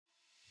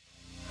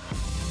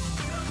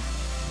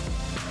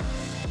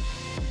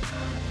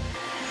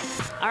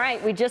All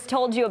right, we just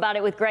told you about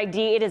it with Greg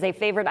D. It is a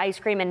favorite ice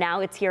cream, and now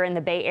it's here in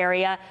the Bay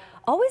Area.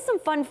 Always some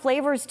fun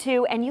flavors,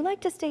 too, and you like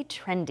to stay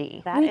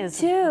trendy. That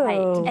is right.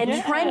 And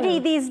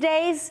trendy these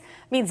days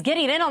means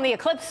getting in on the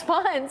Eclipse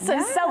fun.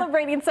 So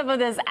celebrating some of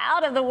this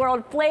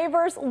out-of-the-world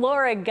flavors,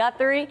 Laura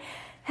Guthrie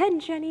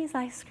and Jeni's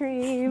ice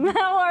cream.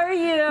 How are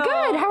you?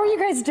 Good. How are you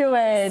guys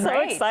doing? So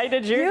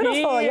excited you're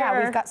Beautiful. here.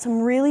 Yeah, we've got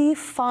some really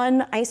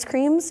fun ice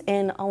creams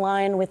in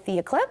line with the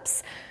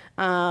Eclipse,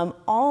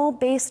 all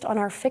based on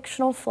our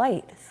fictional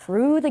flight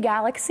through the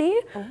galaxy.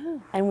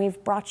 Ooh. And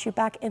we've brought you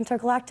back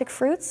intergalactic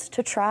fruits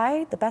to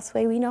try the best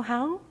way we know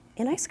how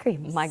in ice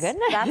cream. My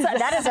goodness.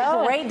 That is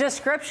a great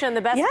description.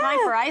 The best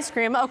kind for ice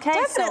cream. Okay.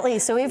 Definitely.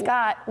 So we've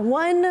got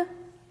one.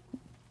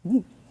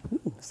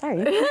 Sorry.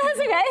 That's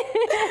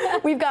okay.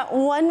 We've got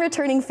one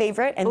returning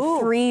favorite and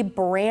three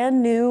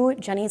brand new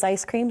Jeni's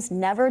ice creams,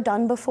 never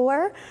done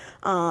before.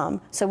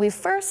 So we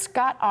first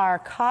got our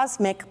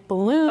Cosmic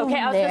Bloom Okay,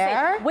 I was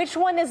gonna say, which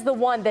one is the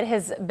one that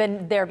has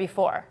been there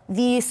before?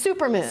 The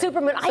Supermoon.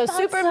 Supermoon. So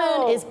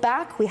Supermoon is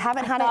back. We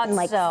haven't had it in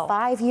like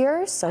 5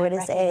 years, so it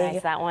is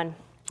that one.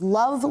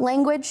 Love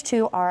language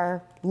to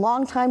our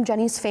longtime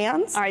Jeni's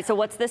fans. All right, so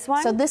what's this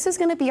one? So this is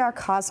gonna be our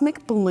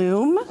Cosmic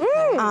Bloom.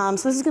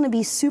 So this is gonna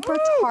be super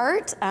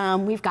tart.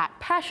 We've got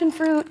passion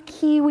fruit,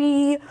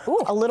 kiwi,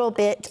 a little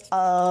bit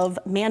of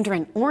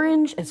mandarin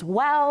orange as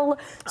well.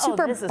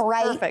 Super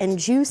bright and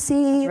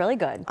juicy. It's really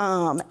good.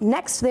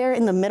 Next there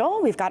in the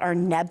middle, we've got our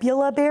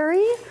Nebula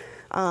Berry.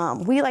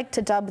 We like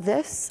to dub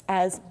this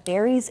as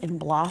berries in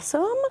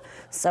blossom.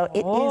 So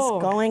it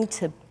is going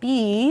to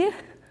be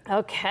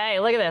Okay,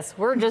 look at this.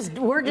 We're just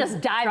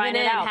diving in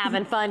and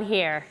having fun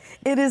here.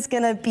 It is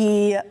gonna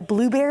be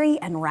blueberry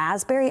and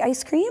raspberry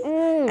ice cream,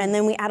 and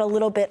then we add a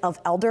little bit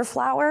of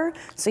elderflower.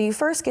 So you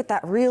first get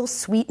that real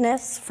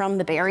sweetness from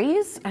the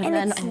berries, and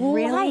then it's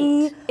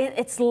really light.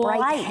 It's bright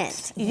light.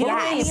 hint.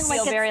 Yes.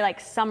 Feel very like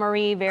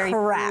summery, very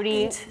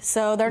fruity.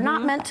 So they're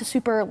not meant to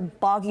super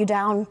bog you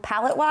down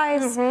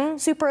palate-wise.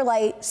 Super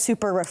light,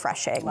 super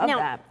refreshing. Love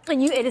that.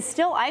 And it is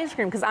still ice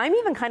cream, because I'm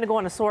even kind of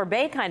going a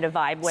sorbet kind of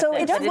vibe with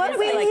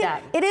it.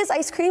 It is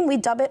ice cream. We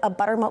dub it a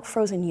buttermilk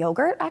frozen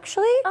yogurt,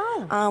 actually.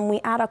 We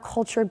add a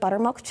cultured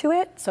buttermilk to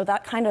it, so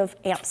that kind of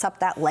amps up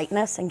that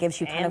lightness and gives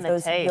you kind of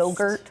those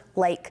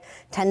yogurt-like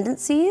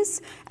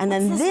tendencies. And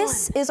then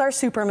this is our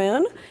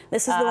Supermoon.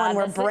 This is the one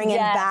we're bringing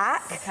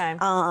back.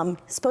 Okay.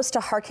 Supposed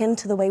to harken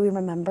to the way we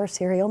remember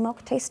cereal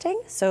milk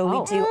tasting. So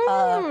we do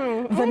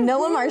a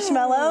vanilla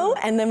marshmallow,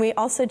 and then we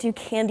also do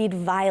candied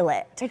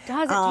violet. It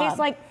does. It tastes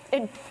like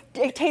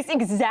it tastes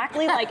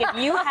exactly like if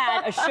you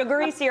had a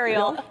sugary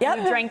cereal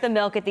and you drank the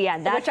milk at the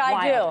end. That's which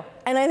I do.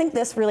 And I think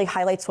this really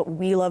highlights what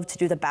we love to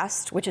do the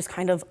best, which is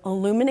kind of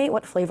illuminate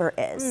what flavor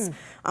is.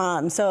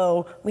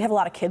 So we have a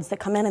lot of kids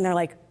that come in and they're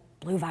like,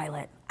 blue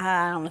violet.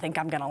 I don't think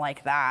I'm gonna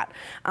like that.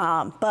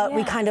 But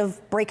we kind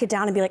of break it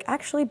down and be like,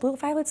 actually, blue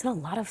violet's in a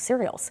lot of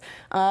cereals.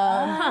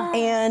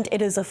 And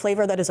it is a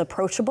flavor that is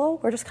approachable.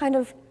 We're just kind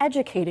of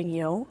educating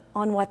you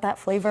on what that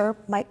flavor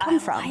might come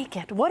from. I like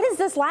it. What is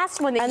this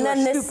last one that you're scooping up?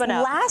 And then this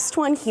last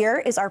one here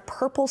is our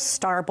purple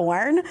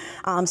starborn.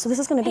 So this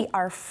is gonna be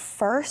our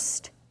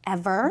first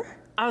ever.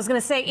 I was gonna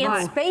say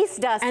in space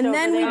dust. And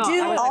then we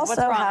do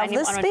also have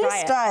the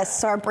space dust.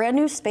 So our brand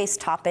new space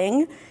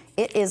topping.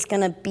 It is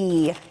gonna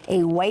be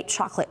a white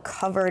chocolate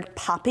covered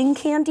popping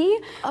candy.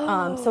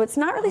 So it's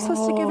not really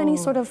supposed to give any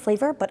sort of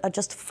flavor, but a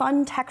just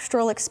fun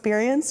textural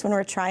experience when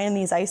we're trying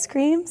these ice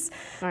creams.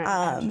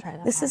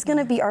 This is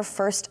gonna be our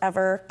first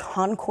ever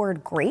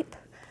Concord grape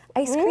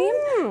ice cream.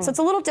 So it's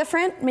a little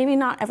different. Maybe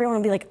not everyone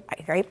will be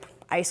like, grape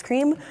ice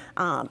cream.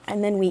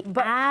 And then we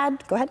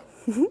add, go ahead.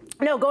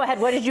 No, go ahead.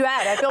 What did you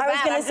add? I feel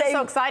bad. I'm just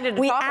so excited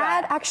to talk about it. We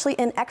add actually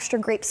in extra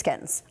grape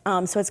skins.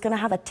 So it's going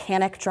to have a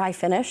tannic dry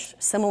finish,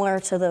 similar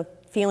to the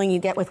feeling you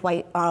get with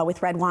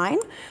with red wine.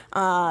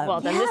 Well,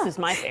 then this is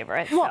my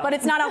favorite. But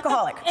it's not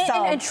alcoholic.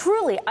 And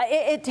truly,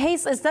 it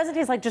doesn't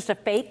taste like just a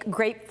fake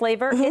grape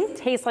flavor. It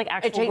tastes like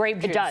actual grape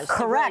juice. It does.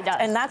 Correct. It really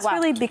does. And that's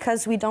really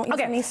because we don't use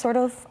any sort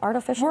of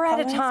artificial We're out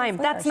of time.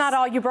 That's not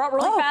all you brought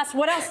really fast.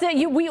 What else?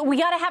 We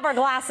got to have our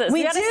glasses.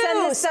 We got to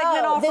send this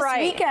segment off this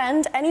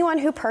weekend, anyone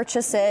who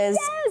purchases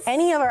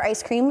any of our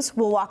ice creams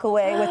will walk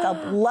away with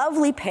a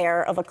lovely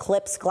pair of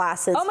Eclipse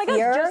glasses. Oh my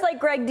gosh, just like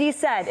Greg D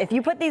said, if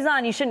you put these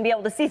on, you shouldn't be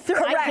able to see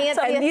through. Correct. I can't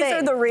see a thing. These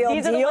are the real deal.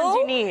 These are the ones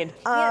you need.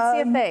 Can't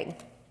see a thing.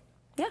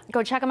 Yeah,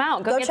 go check them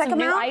out. Go get check some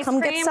them new out. ice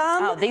Come cream. get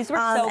some. Oh, these were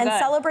so good. And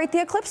celebrate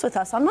the Eclipse with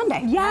us on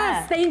Monday.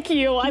 Yes, thank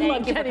you. I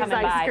love you for Jeni's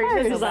coming ice by.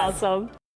 cream. This is awesome.